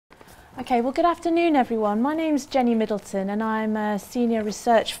Okay, well, good afternoon, everyone. My name's Jennie Middleton, and I'm a Senior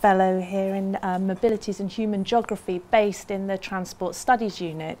Research Fellow here in Mobilities and Human Geography, based in the Transport Studies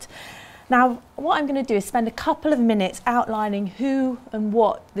Unit. Now, what I'm going to do is spend a couple of minutes outlining who and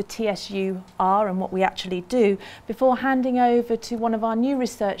what the TSU are and what we actually do, before handing over to one of our new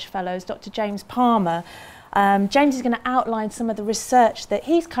research fellows, Dr. James Palmer. James is going to outline some of the research that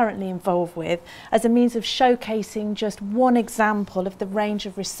he's currently involved with as a means of showcasing just one example of the range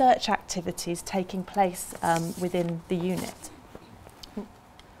of research activities taking place within the unit.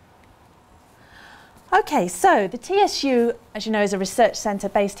 Okay, so the TSU, as you know, is a research centre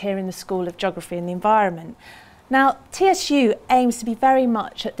based here in the School of Geography and the Environment. Now, TSU aims to be very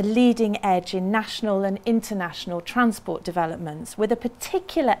much at the leading edge in national and international transport developments, with a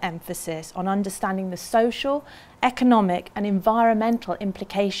particular emphasis on understanding the social, economic and environmental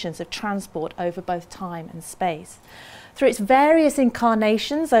implications of transport over both time and space. Through its various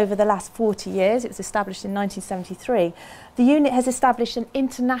incarnations over the last 40 years, it was established in 1973, the unit has established an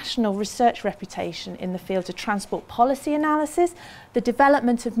international research reputation in the field of transport policy analysis, the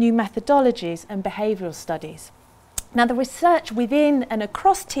development of new methodologies and behavioural studies. Now, the research within and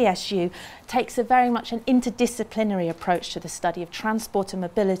across TSU takes a very much an interdisciplinary approach to the study of transport and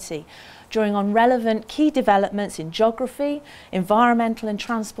mobility, drawing on relevant key developments in geography, environmental and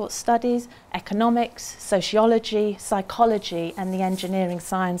transport studies, economics, sociology, psychology and the engineering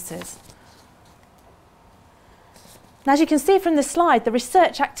sciences. Now, as you can see from the slide, the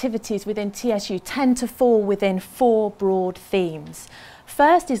research activities within TSU tend to fall within four broad themes.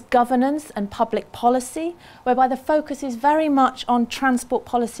 First is governance and public policy, whereby the focus is very much on transport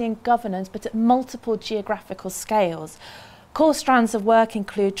policy and governance, but at multiple geographical scales. Core strands of work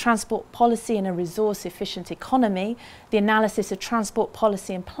include transport policy in a resource-efficient economy, the analysis of transport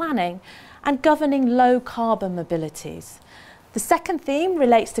policy and planning, and governing low-carbon mobilities. The second theme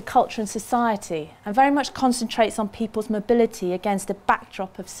relates to culture and society and very much concentrates on people's mobility against a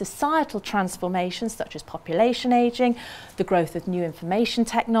backdrop of societal transformations such as population ageing, the growth of new information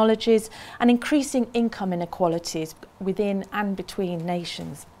technologies and increasing income inequalities within and between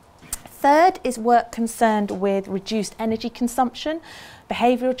nations. Third is work concerned with reduced energy consumption,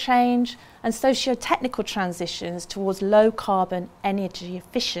 behavioural change and socio-technical transitions towards low-carbon,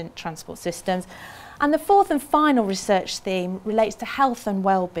 energy-efficient transport systems. And the fourth and final research theme relates to health and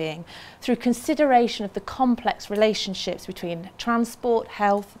well-being through consideration of the complex relationships between transport,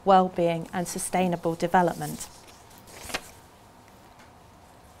 health, well-being and sustainable development.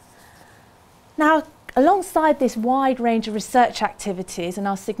 Now, alongside this wide range of research activities and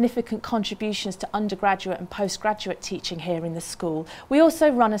our significant contributions to undergraduate and postgraduate teaching here in the school, we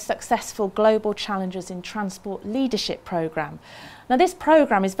also run a successful Global Challenges in Transport Leadership programme. Now, this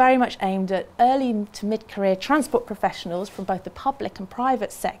programme is very much aimed at early to mid-career transport professionals from both the public and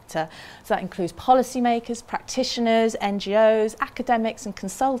private sector. So that includes policymakers, practitioners, NGOs, academics and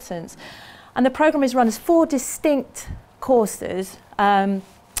consultants. And the programme is run as 4 distinct courses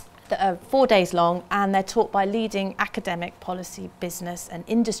that are 4 days long, and they're taught by leading academic, policy, business and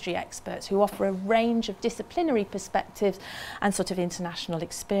industry experts who offer a range of disciplinary perspectives and sort of international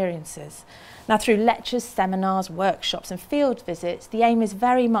experiences. Now, through lectures, seminars, workshops and field visits, the aim is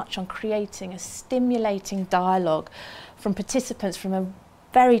very much on creating a stimulating dialogue from participants from a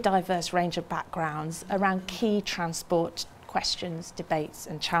very diverse range of backgrounds around key transport questions, debates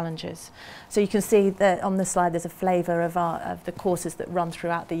and challenges. So you can see that on the slide there's a flavour of the courses that run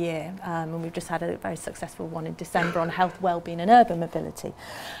throughout the year, and we've just had a very successful one in December on health, wellbeing and urban mobility.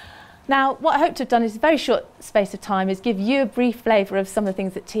 Now, what I hope to have done is a very short space of time is give you a brief flavour of some of the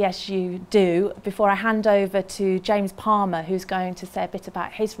things that TSU do before I hand over to James Palmer, who's going to say a bit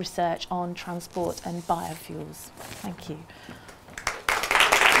about his research on transport and biofuels. Thank you.